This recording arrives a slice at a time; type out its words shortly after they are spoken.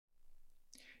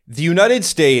The United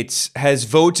States has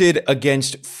voted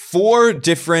against 4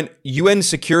 different UN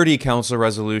Security Council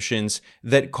resolutions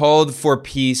that called for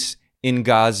peace in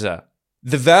Gaza.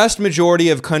 The vast majority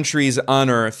of countries on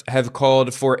Earth have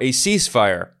called for a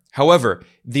ceasefire. However,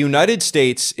 the United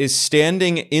States is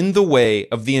standing in the way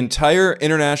of the entire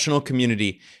international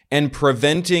community and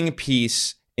preventing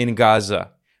peace in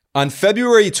Gaza. On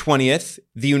February 20th,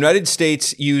 the United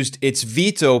States used its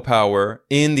veto power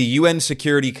in the UN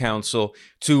Security Council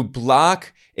to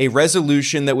block a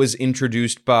resolution that was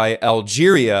introduced by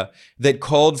Algeria that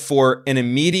called for an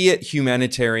immediate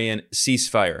humanitarian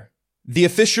ceasefire. The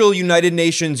official United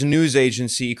Nations news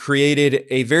agency created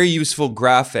a very useful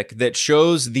graphic that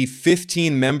shows the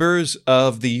 15 members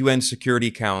of the UN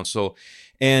Security Council,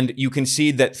 and you can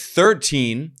see that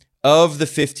 13 of the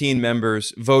 15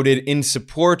 members voted in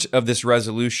support of this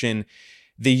resolution.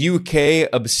 The UK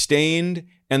abstained,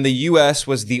 and the US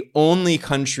was the only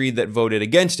country that voted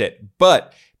against it.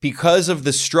 But because of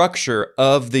the structure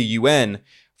of the UN,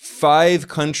 5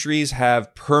 countries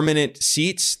have permanent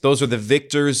seats. Those are the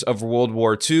victors of World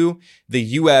War II, the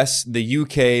US, the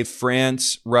UK,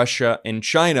 France, Russia, and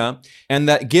China. And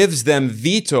that gives them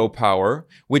veto power,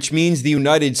 which means the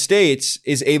United States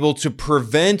is able to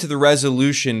prevent the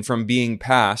resolution from being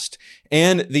passed.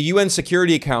 And the UN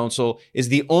Security Council is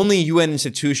the only UN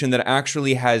institution that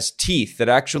actually has teeth, that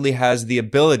actually has the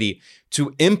ability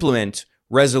to implement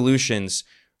resolutions.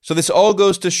 So this all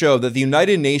goes to show that the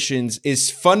United Nations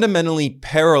is fundamentally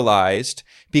paralyzed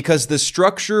because the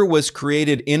structure was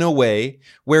created in a way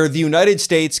where the United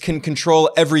States can control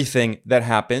everything that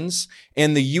happens,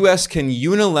 and the US can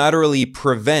unilaterally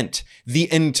prevent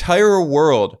the entire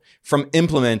world from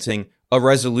implementing a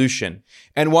resolution.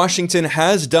 And Washington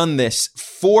has done this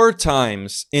 4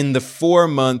 times in the 4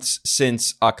 months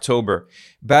since October.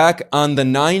 Back on the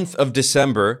 9th of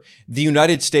December, the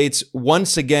United States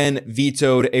once again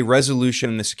vetoed a resolution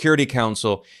in the Security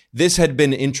Council. This had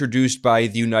been introduced by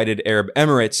the United Arab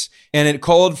Emirates, and it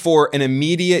called for an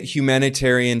immediate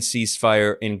humanitarian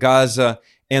ceasefire in Gaza,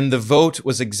 and the vote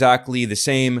was exactly the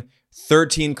same.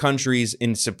 13 countries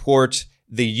in support,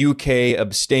 the UK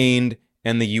abstained,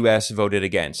 and the US voted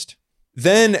against.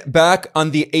 Then, back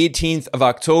on the 18th of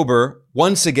October,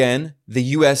 once again, the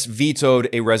US vetoed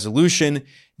a resolution.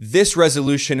 This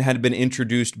resolution had been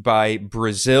introduced by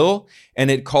Brazil, and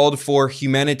it called for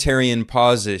humanitarian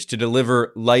pauses to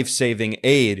deliver life-saving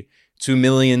aid to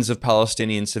millions of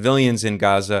Palestinian civilians in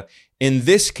Gaza. In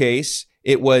this case,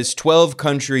 it was 12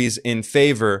 countries in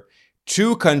favor,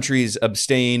 2 countries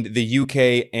abstained, the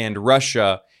UK and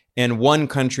Russia, and 1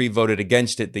 country voted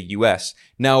against it, the US.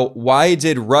 Now, why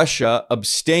did Russia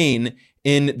abstain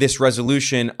in this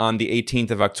resolution on the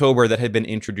 18th of October that had been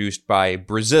introduced by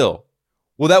Brazil?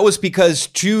 Well, that was because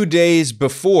 2 days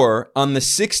before, on the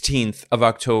 16th of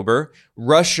October,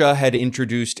 Russia had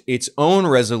introduced its own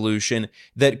resolution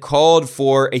that called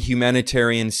for a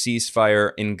humanitarian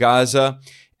ceasefire in Gaza.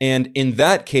 And in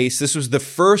that case, this was the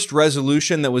first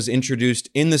resolution that was introduced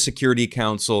in the Security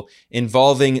Council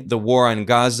involving the war on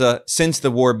Gaza since the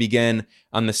war began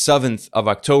on the 7th of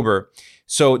October.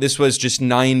 So this was just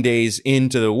 9 days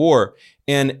into the war.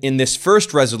 And in this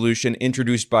first resolution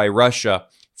introduced by Russia,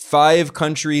 5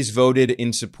 countries voted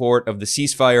in support of the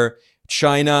ceasefire: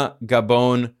 China,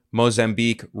 Gabon,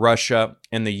 Mozambique, Russia,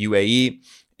 and the UAE.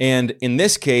 And in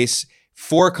this case,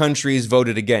 4 countries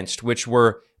voted against, which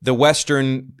were the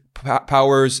Western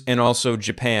powers and also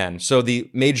Japan. So the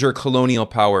major colonial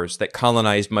powers that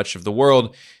colonized much of the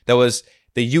world. That was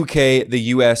the UK,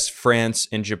 the US, France,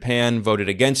 and Japan voted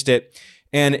against it.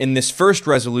 And in this first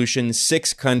resolution,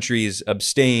 6 countries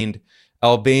abstained: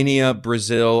 Albania,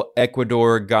 Brazil,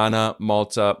 Ecuador, Ghana,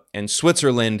 Malta, and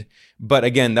Switzerland. But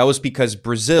again, that was because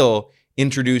Brazil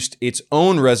introduced its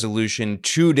own resolution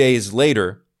 2 days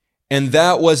later. And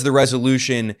that was the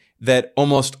resolution that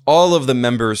almost all of the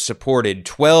members supported.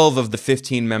 12 of the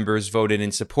 15 members voted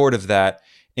in support of that,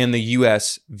 and the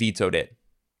US vetoed it.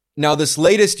 Now, this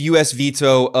latest US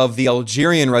veto of the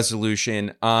Algerian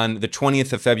resolution on the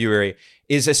 20th of February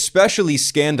is especially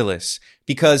scandalous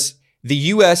because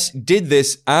the US did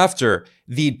this after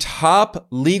the top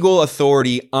legal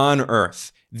authority on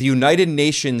earth, the United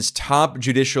Nations top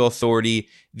judicial authority,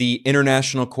 the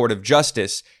International Court of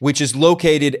Justice, which is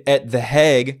located at The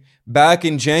Hague. Back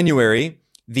in January,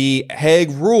 the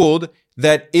Hague ruled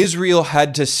that Israel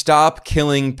had to stop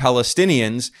killing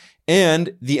Palestinians,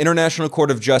 and the International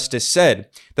Court of Justice said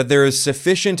that there is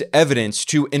sufficient evidence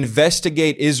to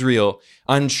investigate Israel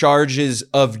on charges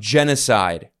of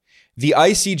genocide. the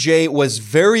ICJ was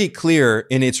very clear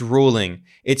in its ruling.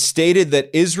 It stated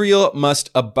that Israel must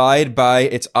abide by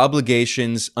its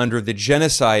obligations under the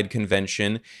Genocide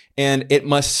Convention, and it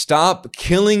must stop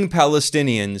killing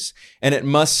Palestinians, and it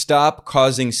must stop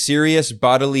causing serious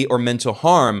bodily or mental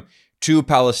harm to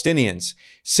Palestinians.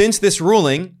 Since this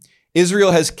ruling,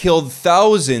 Israel has killed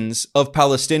thousands of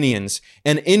Palestinians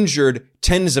and injured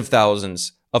tens of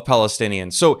thousands of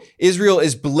Palestinians. So Israel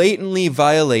is blatantly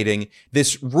violating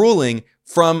this ruling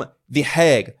from the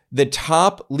Hague, the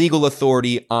top legal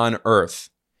authority on earth.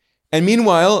 And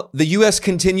meanwhile, the U.S.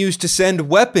 continues to send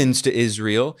weapons to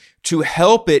Israel to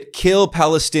help it kill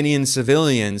Palestinian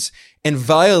civilians and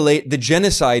violate the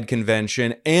Genocide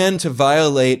Convention and to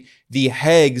violate the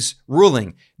Hague's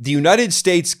ruling. The United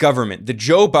States government, the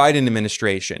Joe Biden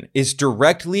administration, is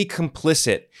directly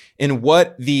complicit in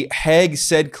what the Hague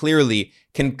said clearly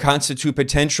can constitute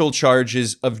potential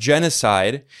charges of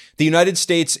genocide. The United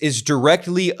States is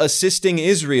directly assisting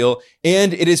Israel,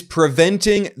 and it is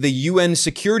preventing the UN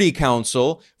Security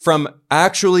Council from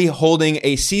actually holding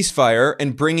a ceasefire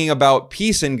and bringing about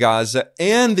peace in Gaza.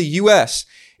 And the US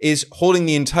is holding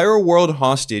the entire world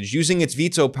hostage, using its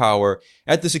veto power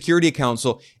at the Security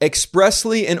Council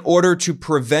expressly in order to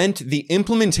prevent the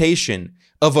implementation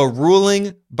of a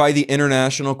ruling by the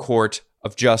International Court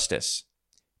of Justice.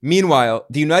 Meanwhile,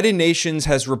 the United Nations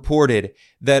has reported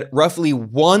that roughly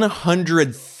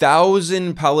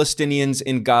 100,000 Palestinians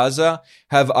in Gaza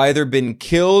have either been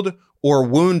killed or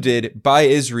wounded by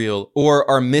Israel or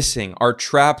are missing, are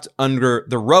trapped under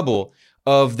the rubble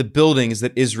of the buildings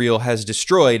that Israel has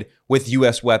destroyed with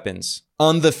U.S. weapons.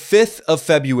 On the 5th of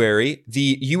February,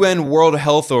 the UN World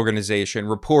Health Organization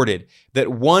reported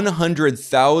that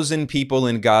 100,000 people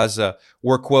in Gaza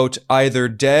were, quote, either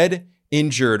dead,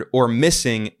 injured, or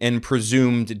missing and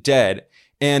presumed dead.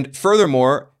 And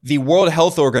furthermore, the World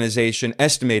Health Organization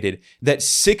estimated that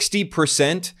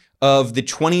 60% of the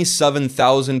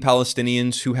 27,000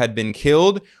 Palestinians who had been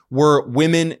killed were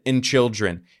women and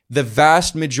children. The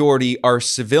vast majority are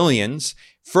civilians.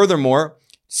 Furthermore,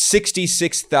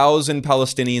 66,000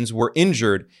 Palestinians were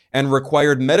injured and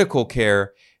required medical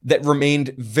care that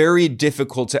remained very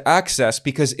difficult to access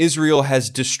because Israel has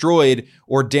destroyed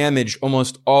or damaged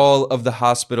almost all of the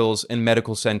hospitals and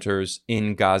medical centers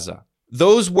in Gaza.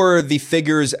 Those were the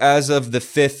figures as of the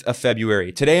 5th of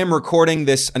February. Today I'm recording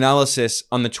this analysis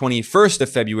on the 21st of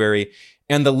February,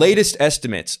 and the latest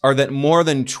estimates are that more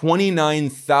than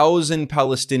 29,000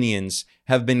 Palestinians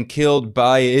have been killed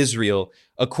by Israel,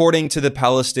 according to the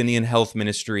Palestinian Health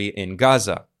Ministry in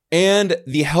Gaza. And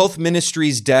the health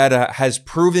ministry's data has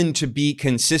proven to be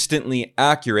consistently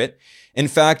accurate. In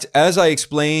fact, as I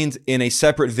explained in a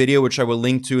separate video, which I will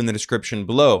link to in the description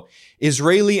below,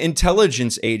 Israeli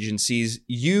intelligence agencies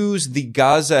use the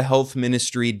Gaza Health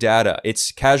Ministry data,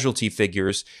 its casualty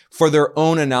figures, for their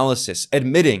own analysis,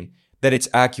 admitting that it's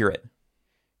accurate.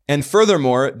 And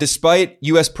furthermore, despite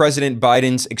US President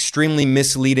Biden's extremely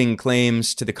misleading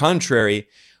claims to the contrary,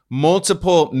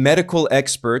 multiple medical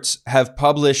experts have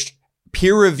published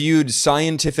peer-reviewed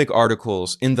scientific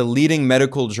articles in the leading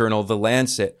medical journal, The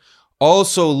Lancet,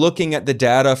 also looking at the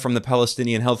data from the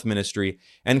Palestinian Health Ministry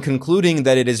and concluding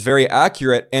that it is very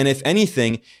accurate, and if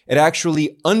anything, it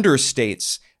actually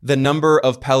understates the number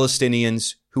of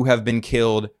Palestinians who have been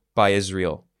killed by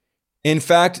Israel. In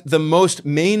fact, the most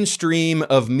mainstream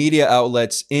of media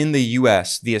outlets in the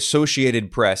US, the Associated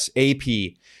Press,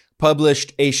 AP,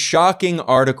 published a shocking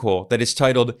article that is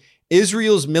titled,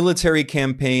 "Israel's Military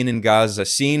Campaign in Gaza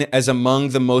Seen as Among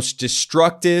the Most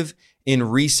Destructive in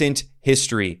Recent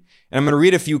History." And I'm going to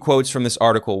read a few quotes from this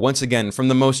article, once again, from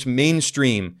the most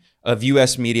mainstream of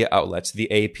US media outlets,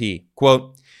 the AP.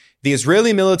 Quote, "The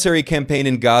Israeli military campaign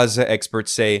in Gaza,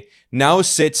 experts say, now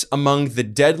sits among the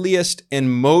deadliest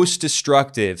and most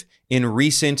destructive in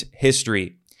recent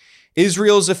history.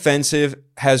 Israel's offensive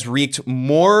has wreaked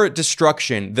more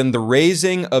destruction than the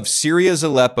razing of Syria's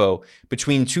Aleppo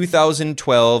between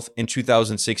 2012 and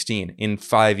 2016 in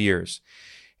 5 years.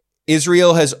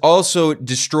 Israel has also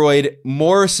destroyed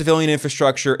more civilian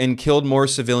infrastructure and killed more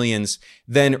civilians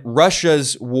than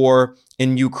Russia's war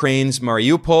in Ukraine's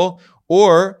Mariupol,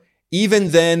 or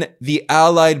even than the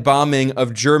Allied bombing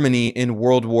of Germany in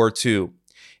World War II.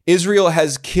 Israel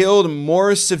has killed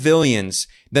more civilians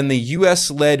than the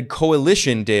US-led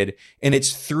coalition did in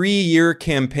its 3-year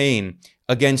campaign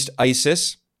against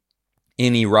ISIS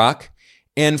in Iraq.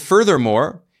 And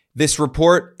furthermore, this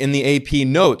report in the AP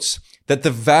notes that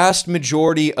the vast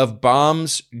majority of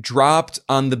bombs dropped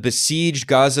on the besieged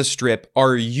Gaza Strip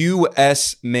are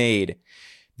US-made.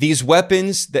 These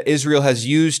weapons that Israel has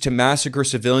used to massacre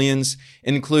civilians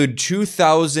include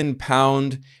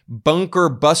 2,000-pound bunker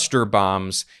buster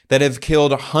bombs that have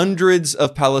killed hundreds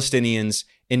of Palestinians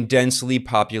in densely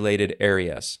populated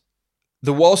areas.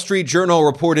 The Wall Street Journal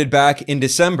reported back in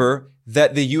December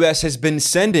that the U.S. has been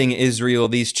sending Israel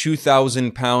these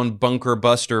 2,000-pound bunker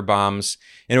buster bombs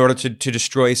in order to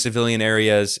destroy civilian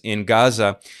areas in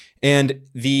Gaza. And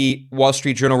the Wall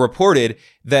Street Journal reported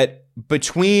that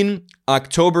between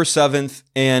October 7th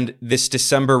and this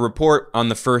December report on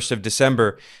the 1st of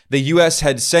December, the U.S.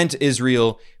 had sent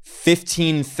Israel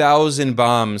 15,000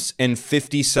 bombs and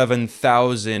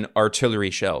 57,000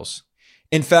 artillery shells.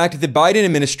 In fact, the Biden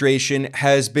administration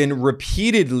has been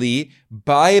repeatedly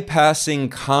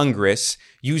bypassing Congress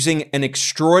using an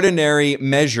extraordinary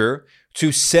measure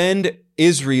to send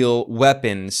Israel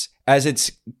weapons as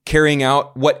it's carrying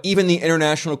out what even the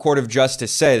International Court of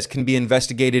Justice says can be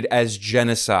investigated as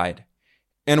genocide.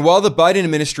 And while the Biden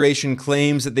administration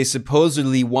claims that they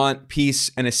supposedly want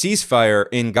peace and a ceasefire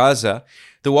in Gaza,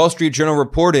 the Wall Street Journal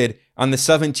reported on the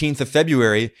 17th of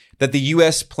February that the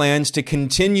U.S. plans to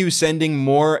continue sending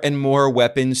more and more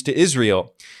weapons to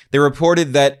Israel. They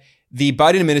reported that the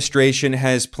Biden administration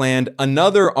has planned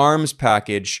another arms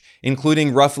package,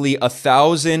 including roughly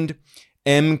 1,000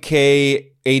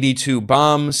 Mk-82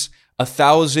 bombs,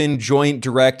 1,000 joint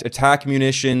direct attack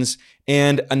munitions,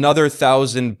 and another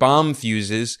 1,000 bomb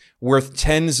fuses worth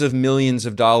tens of millions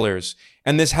of dollars.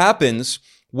 And this happens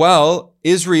while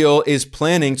Israel is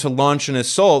planning to launch an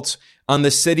assault on the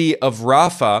city of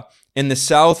Rafah in the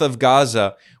south of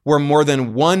Gaza, where more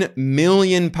than 1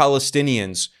 million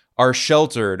Palestinians are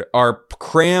sheltered, are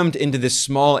crammed into this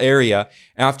small area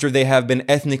after they have been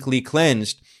ethnically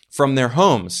cleansed from their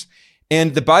homes.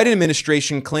 And the Biden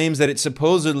administration claims that it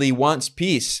supposedly wants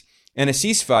peace and a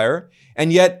ceasefire.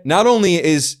 And yet, not only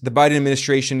is the Biden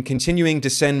administration continuing to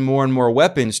send more and more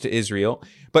weapons to Israel,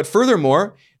 but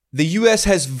furthermore, the U.S.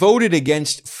 has voted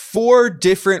against 4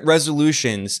 different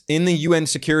resolutions in the UN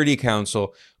Security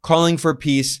Council calling for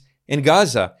peace in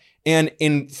Gaza. And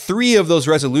in 3 of those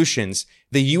resolutions,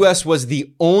 the U.S. was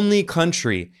the only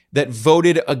country that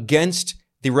voted against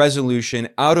the resolution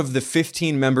out of the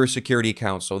 15-member Security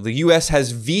Council. The U.S.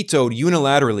 has vetoed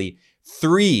unilaterally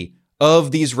 3 of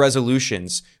these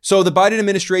resolutions. So the Biden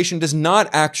administration does not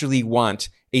actually want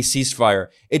a ceasefire.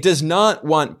 It does not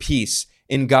want peace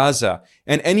in Gaza.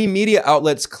 And any media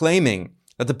outlets claiming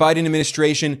that the Biden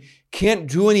administration can't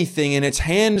do anything and its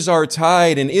hands are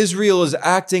tied and Israel is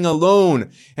acting alone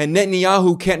and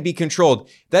Netanyahu can't be controlled,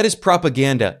 that is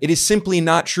propaganda. It is simply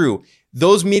not true.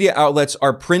 Those media outlets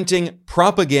are printing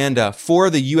propaganda for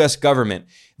the U.S. government.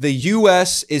 The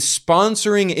U.S. is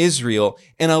sponsoring Israel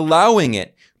and allowing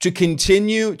it to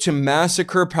continue to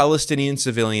massacre Palestinian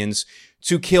civilians,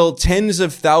 to kill tens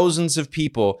of thousands of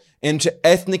people, and to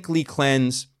ethnically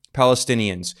cleanse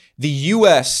Palestinians. The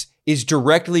U.S. is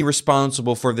directly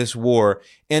responsible for this war,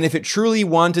 and if it truly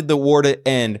wanted the war to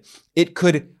end, it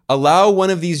could allow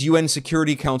one of these UN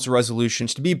Security Council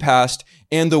resolutions to be passed,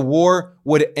 and the war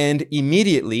would end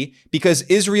immediately because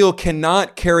Israel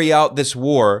cannot carry out this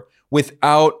war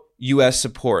without U.S.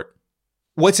 support.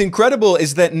 What's incredible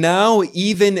is that now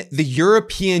even the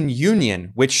European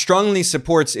Union, which strongly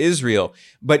supports Israel,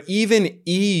 but even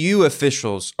EU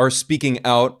officials are speaking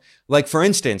out. Like, for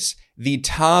instance, the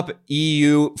top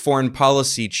EU foreign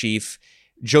policy chief,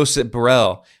 Josep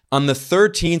Borrell, on the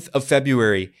 13th of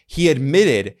February, he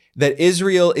admitted that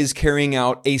Israel is carrying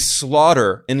out a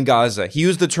slaughter in Gaza. He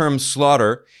used the term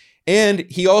slaughter, and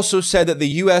he also said that the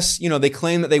U.S., they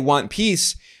claim that they want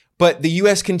peace, but the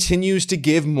U.S. continues to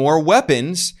give more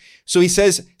weapons. So he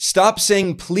says, stop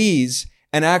saying please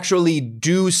and actually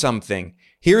do something.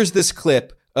 Here's this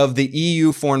clip of the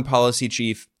EU foreign policy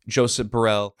chief, Josep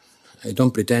Borrell. I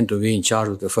don't pretend to be in charge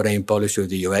of the foreign policy of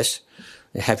the U.S.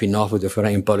 I have enough of the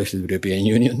foreign policy of the European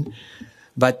Union.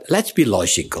 But let's be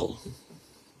logical.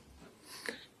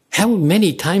 How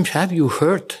many times have you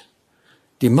heard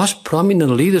the most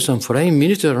prominent leaders and foreign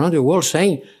ministers around the world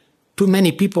saying too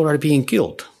many people are being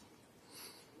killed?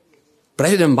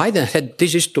 President Biden said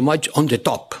this is too much on the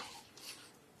top.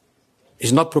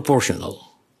 It's not proportional.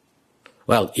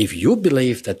 Well, if you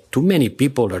believe that too many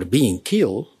people are being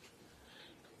killed,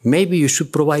 maybe you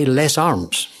should provide less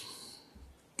arms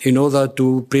in order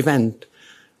to prevent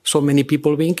so many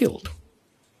people being killed.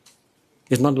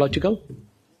 It's not logical.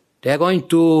 They are going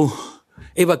to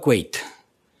evacuate.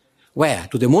 Where?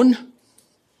 To the moon?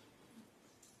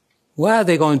 Where are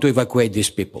they going to evacuate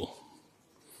these people?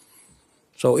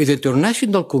 So if the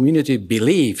international community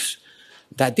believes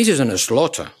that this is a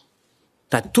slaughter,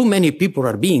 that too many people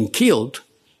are being killed,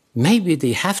 maybe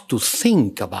they have to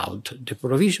think about the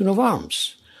provision of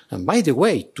arms. And by the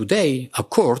way, today, a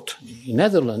court in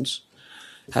Netherlands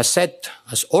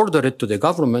has ordered to the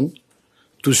government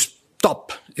to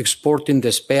stop exporting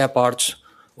the spare parts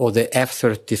of the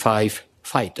F-35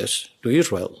 fighters to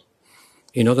Israel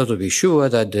in order to be sure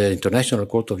that the International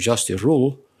Court of Justice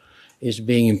rule is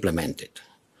being implemented.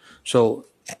 So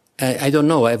I don't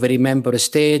know, every member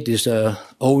state is the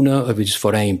owner of its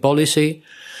foreign policy,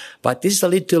 but it's a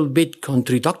little bit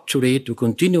contradictory to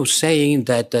continue saying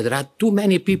that there are too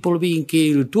many people being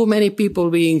killed,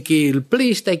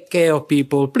 please take care of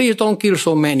people, please don't kill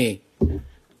so many.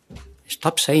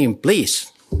 Stop saying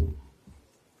please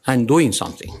and doing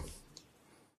something.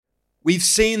 We've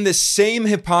seen the same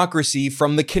hypocrisy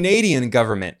from the Canadian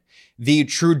government. The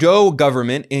Trudeau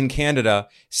government in Canada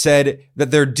said that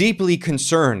they're deeply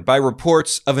concerned by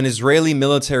reports of an Israeli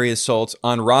military assault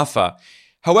on Rafah.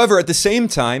 However, at the same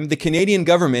time, the Canadian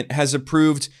government has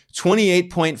approved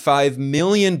 $28.5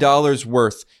 million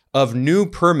worth of new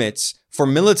permits for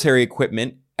military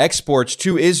equipment exports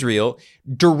to Israel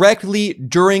directly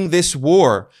during this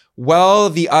war, while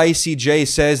the ICJ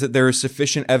says that there is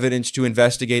sufficient evidence to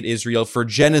investigate Israel for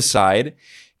genocide.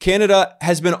 Canada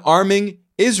has been arming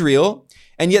Israel,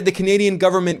 and yet the Canadian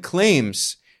government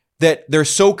claims that they're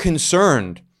so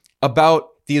concerned about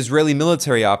the Israeli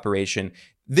military operation.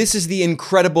 This is the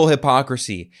incredible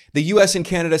hypocrisy. The US and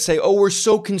Canada say, oh, we're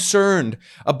so concerned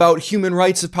about human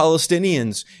rights of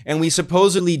Palestinians, and we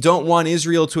supposedly don't want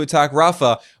Israel to attack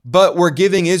Rafah, but we're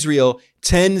giving Israel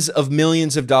tens of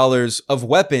millions of dollars of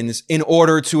weapons in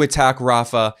order to attack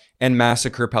Rafah and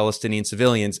massacre Palestinian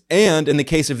civilians. And in the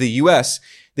case of the US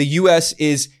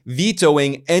is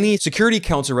vetoing any Security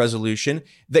Council resolution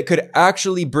that could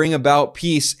actually bring about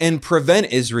peace and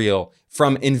prevent Israel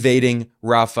from invading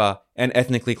Rafah and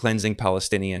ethnically cleansing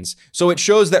Palestinians. So it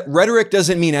shows that rhetoric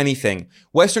doesn't mean anything.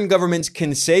 Western governments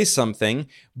can say something,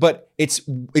 but it's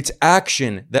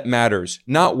action that matters,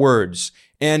 not words.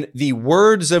 And the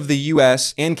words of the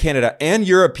US and Canada and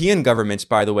European governments,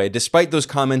 by the way, despite those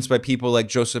comments by people like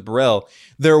Joseph Borrell,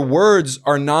 their words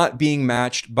are not being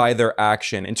matched by their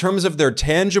action. In terms of their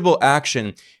tangible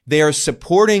action, they are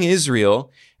supporting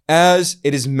Israel as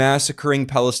it is massacring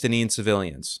Palestinian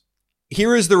civilians.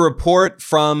 Here is the report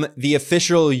from the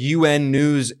official UN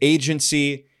news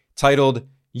agency titled,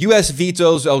 US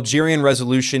vetoes Algerian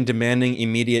resolution demanding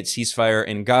immediate ceasefire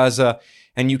in Gaza.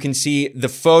 And you can see the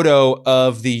photo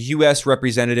of the US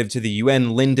representative to the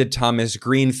UN, Linda Thomas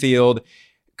Greenfield,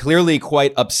 clearly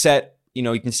quite upset. You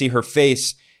know, you can see her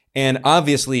face, and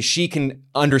obviously she can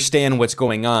understand what's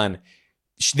going on.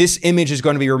 This image is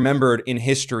going to be remembered in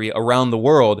history around the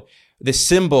world. The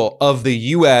symbol of the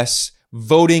US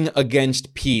voting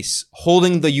against peace,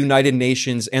 holding the United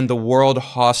Nations and the world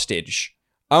hostage.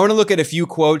 I want to look at a few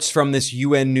quotes from this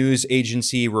UN news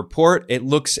agency report. It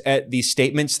looks at the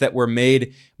statements that were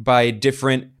made by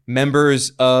different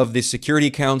members of the Security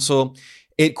Council.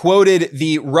 It quoted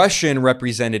the Russian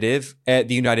representative at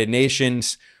the United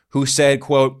Nations who said,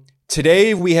 quote,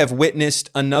 "Today we have witnessed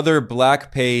another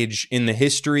black page in the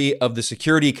history of the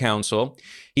Security Council."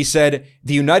 He said,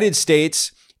 "The United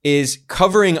States is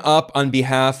covering up on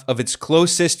behalf of its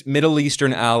closest Middle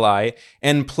Eastern ally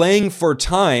and playing for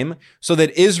time so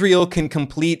that Israel can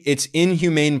complete its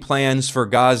inhumane plans for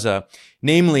Gaza,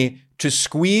 namely to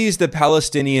squeeze the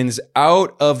Palestinians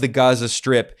out of the Gaza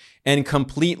Strip and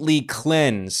completely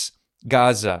cleanse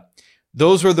Gaza."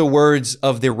 Those were the words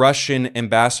of the Russian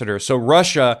ambassador. So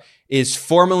Russia is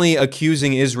formally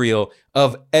accusing Israel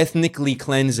of ethnically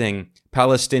cleansing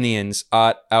Palestinians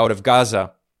out of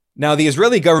Gaza. Now, the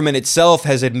Israeli government itself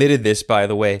has admitted this, by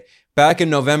the way. Back in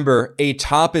November, a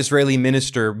top Israeli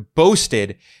minister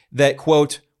boasted that,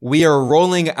 quote, "We are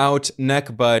rolling out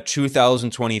Nakba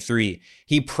 2023.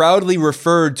 He proudly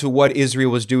referred to what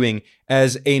Israel was doing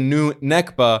as a new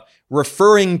Nakba,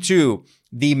 referring to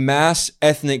the mass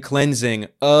ethnic cleansing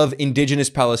of indigenous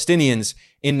Palestinians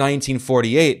in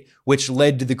 1948, which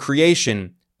led to the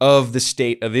creation of the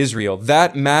state of Israel.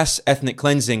 That mass ethnic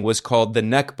cleansing was called the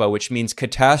Nakba, which means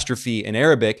catastrophe in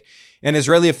Arabic. And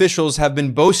Israeli officials have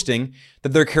been boasting that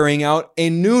they're carrying out a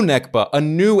new Nakba, a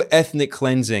new ethnic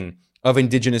cleansing of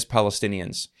indigenous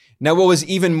Palestinians. Now, what was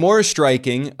even more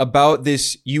striking about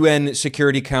this UN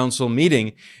Security Council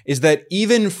meeting is that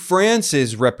even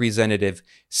France's representative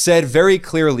said very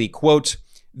clearly, quote,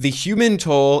 "The human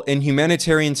toll and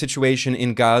humanitarian situation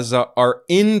in Gaza are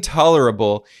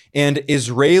intolerable and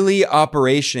Israeli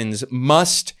operations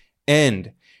must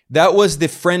end." That was the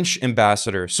French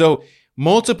ambassador. So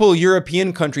multiple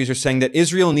European countries are saying that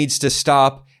Israel needs to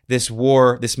stop this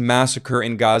war, this massacre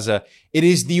in Gaza. It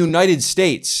is the United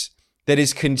States that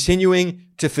is continuing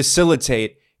to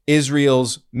facilitate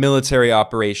Israel's military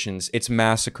operations, its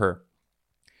massacre.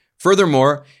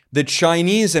 Furthermore, the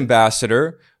Chinese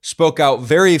ambassador spoke out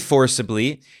very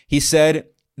forcibly. He said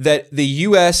that the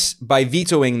U.S., by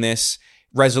vetoing this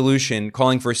resolution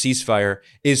calling for a ceasefire,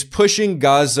 is pushing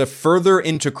Gaza further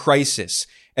into crisis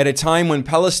at a time when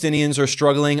Palestinians are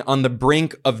struggling on the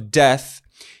brink of death.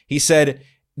 He said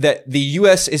that the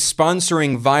U.S. is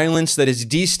sponsoring violence that is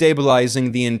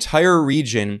destabilizing the entire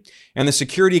region, and the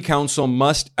Security Council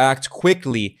must act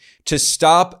quickly to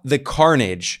stop the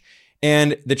carnage.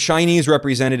 And the Chinese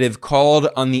representative called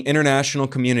on the international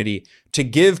community to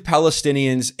give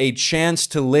Palestinians a chance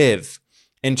to live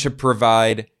and to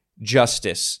provide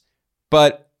justice.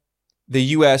 But the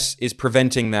U.S. is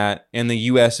preventing that, and the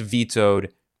U.S.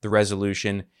 vetoed the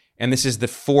resolution. And this is the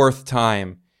fourth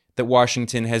time that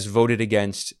Washington has voted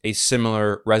against a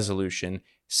similar resolution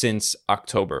since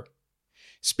October.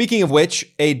 Speaking of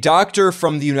which, a doctor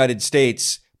from the United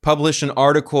States published an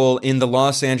article in the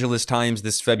Los Angeles Times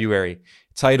this February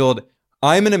titled,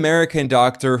 "I'm an American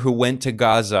doctor who went to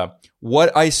Gaza.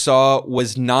 What I saw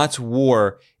was not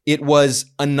war, it was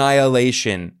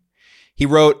annihilation." He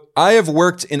wrote, "I have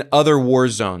worked in other war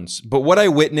zones, but what I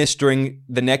witnessed during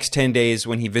the next 10 days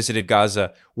when he visited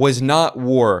Gaza was not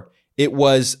war, it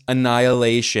was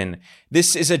annihilation."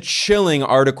 This is a chilling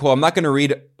article. I'm not going to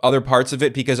read other parts of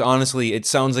it because honestly, it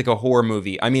sounds like a horror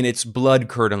movie. I mean, it's blood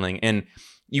curdling, and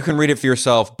you can read it for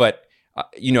yourself, but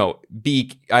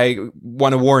I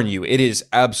want to warn you, it is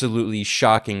absolutely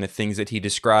shocking, the things that he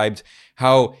described,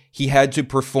 how he had to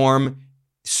perform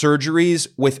surgeries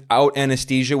without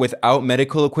anesthesia, without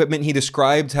medical equipment. He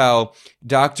described how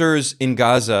doctors in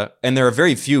Gaza, and there are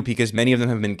very few because many of them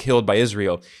have been killed by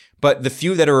Israel, but the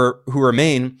few who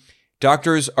remain,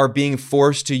 doctors are being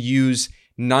forced to use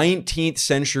 19th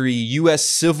century U.S.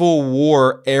 Civil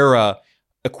War era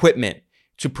equipment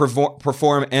to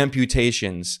perform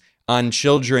amputations on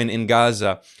children in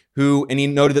Gaza and he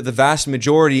noted that the vast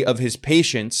majority of his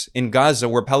patients in Gaza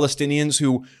were Palestinians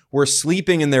who were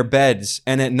sleeping in their beds,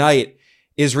 and at night,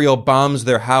 Israel bombs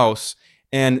their house,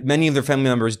 and many of their family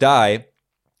members die.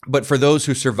 But for those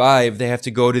who survive, they have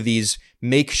to go to these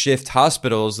makeshift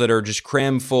hospitals that are just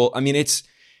crammed full. I mean, it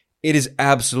is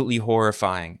absolutely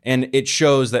horrifying. And it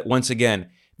shows that, once again,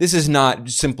 this is not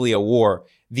simply a war.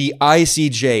 The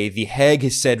ICJ, the Hague,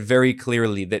 has said very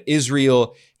clearly that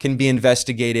Israel can be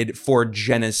investigated for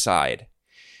genocide.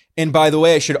 And by the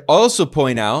way, I should also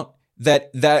point out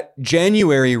that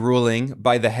January ruling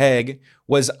by the Hague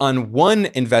was on one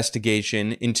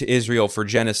investigation into Israel for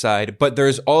genocide, but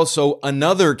there's also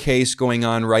another case going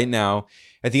on right now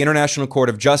at the International Court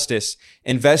of Justice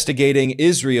investigating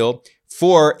Israel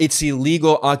for its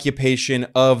illegal occupation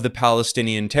of the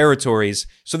Palestinian territories.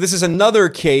 So this is another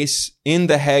case in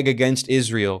the Hague against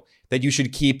Israel that you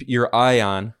should keep your eye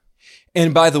on.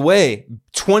 And by the way,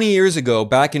 20 years ago,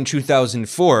 back in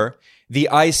 2004, the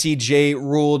ICJ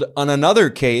ruled on another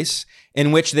case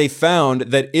in which they found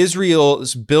that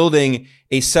Israel's building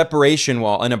a separation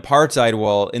wall, an apartheid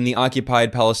wall in the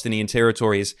occupied Palestinian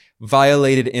territories,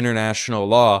 violated international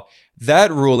law.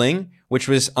 That ruling, which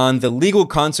was on the legal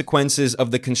consequences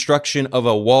of the construction of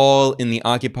a wall in the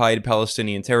occupied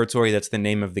Palestinian territory, that's the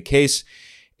name of the case,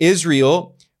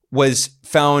 Israel was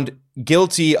found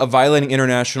guilty of violating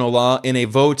international law in a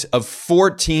vote of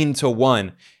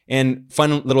 14-1. And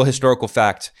fun little historical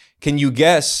fact, can you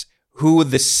guess who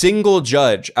the single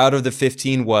judge out of the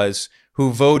 15 was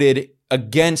who voted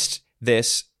against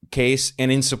this case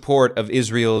and in support of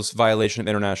Israel's violation of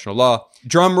international law?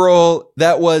 Drum roll,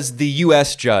 that was the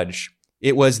U.S. judge.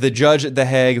 It was the judge at The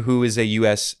Hague who is a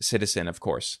U.S. citizen, of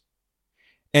course.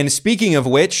 And speaking of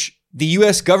which, the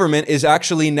U.S. government is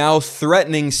actually now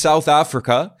threatening South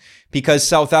Africa because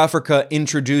South Africa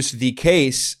introduced the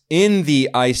case in the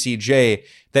ICJ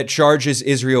that charges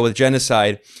Israel with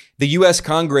genocide. The U.S.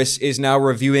 Congress is now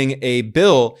reviewing a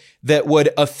bill that would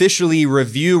officially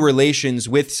review relations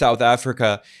with South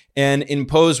Africa and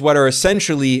impose what are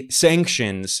essentially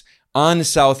sanctions on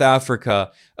South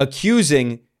Africa,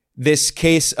 accusing this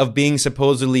case of being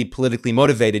supposedly politically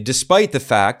motivated, despite the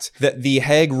fact that the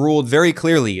Hague ruled very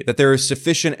clearly that there is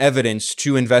sufficient evidence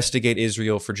to investigate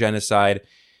Israel for genocide.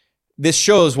 This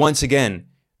shows, once again,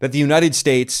 that the United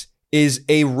States is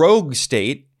a rogue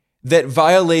state that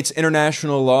violates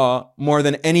international law more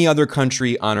than any other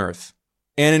country on earth.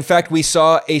 And in fact, we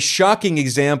saw a shocking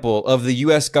example of the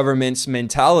U.S. government's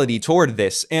mentality toward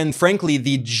this, and frankly,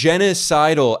 the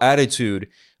genocidal attitude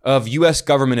of U.S.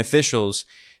 government officials.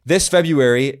 This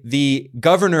February, the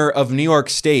governor of New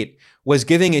York State was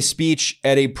giving a speech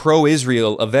at a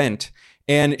pro-Israel event,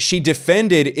 And she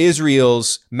defended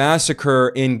Israel's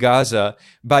massacre in Gaza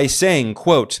by saying,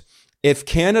 quote, "If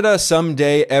Canada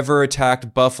someday ever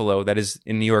attacked Buffalo," that is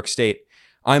in New York State,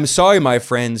 "I'm sorry, my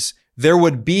friends, there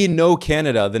would be no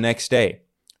Canada the next day."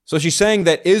 So she's saying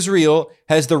that Israel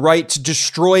has the right to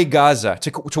destroy Gaza,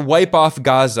 to wipe off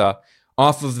Gaza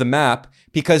off of the map,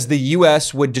 because the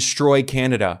U.S. would destroy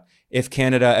Canada if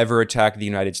Canada ever attacked the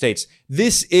United States.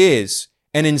 This is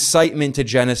an incitement to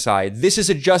genocide. This is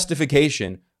a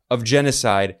justification of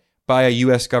genocide by a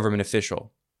U.S. government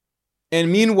official. And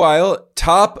meanwhile,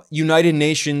 top United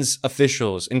Nations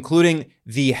officials, including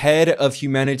the head of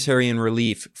humanitarian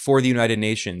relief for the United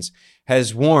Nations,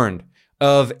 has warned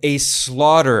of a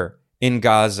slaughter in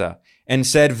Gaza and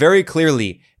said very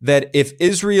clearly that if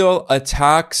Israel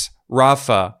attacks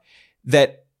Rafah,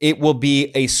 that it will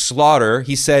be a slaughter.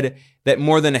 He said that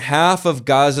more than half of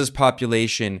Gaza's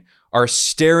population are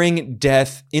staring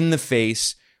death in the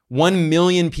face. 1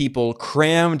 million people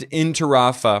crammed into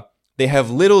Rafah. They have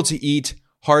little to eat,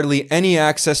 hardly any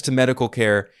access to medical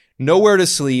care, nowhere to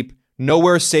sleep,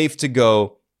 nowhere safe to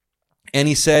go. And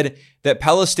he said that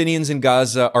Palestinians in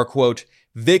Gaza are, quote,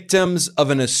 "victims of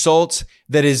an assault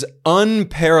that is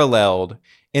unparalleled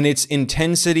in its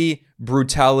intensity,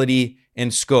 brutality,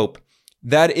 and scope."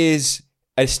 That is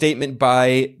a statement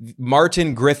by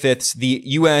Martin Griffiths, the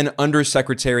UN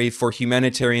Undersecretary for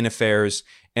Humanitarian Affairs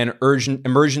and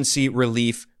Emergency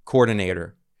Relief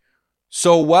Coordinator.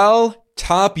 So while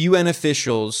top UN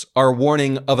officials are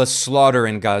warning of a slaughter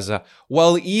in Gaza,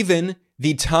 while even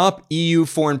the top EU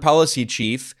foreign policy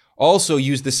chief also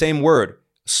used the same word,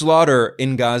 slaughter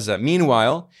in Gaza.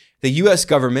 Meanwhile, the US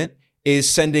government is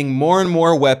sending more and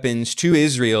more weapons to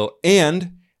Israel,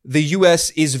 and the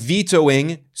US is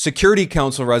vetoing Security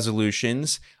Council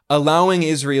resolutions allowing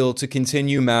Israel to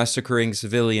continue massacring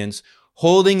civilians,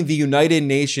 holding the United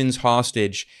Nations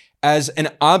hostage as an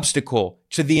obstacle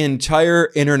to the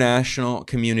entire international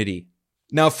community.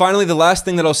 Now, finally, the last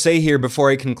thing that I'll say here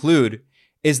before I conclude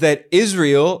is that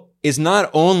Israel is not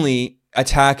only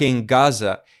attacking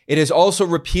Gaza, it is also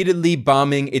repeatedly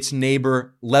bombing its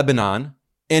neighbor, Lebanon.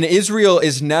 And Israel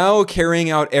is now carrying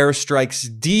out airstrikes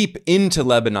deep into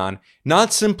Lebanon,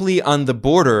 not simply on the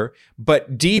border,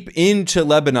 but deep into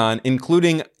Lebanon,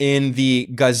 including in the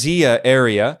Gaza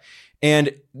area.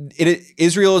 And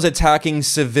Israel is attacking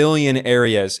civilian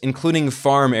areas, including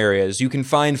farm areas. You can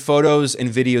find photos and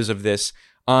videos of this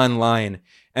online.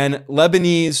 And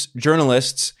Lebanese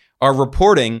journalists are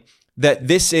reporting that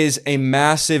this is a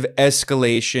massive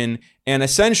escalation, and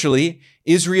essentially,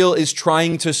 Israel is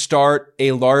trying to start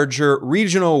a larger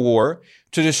regional war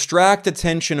to distract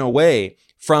attention away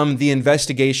from the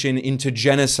investigation into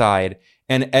genocide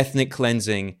and ethnic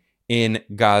cleansing in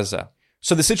Gaza.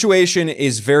 So the situation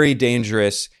is very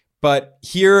dangerous, but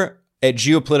here at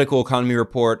Geopolitical Economy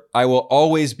Report, I will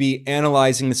always be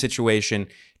analyzing the situation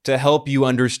to help you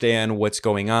understand what's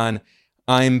going on.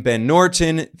 I'm Ben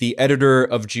Norton, the editor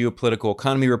of Geopolitical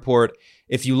Economy Report.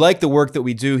 If you like the work that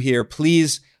we do here,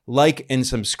 please like and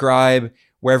subscribe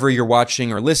wherever you're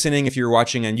watching or listening. If you're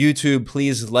watching on YouTube,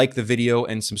 please like the video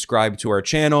and subscribe to our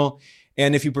channel.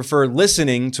 And if you prefer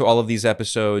listening to all of these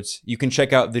episodes, you can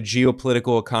check out the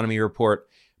Geopolitical Economy Report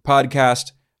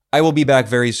podcast. I will be back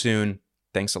very soon.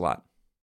 Thanks a lot.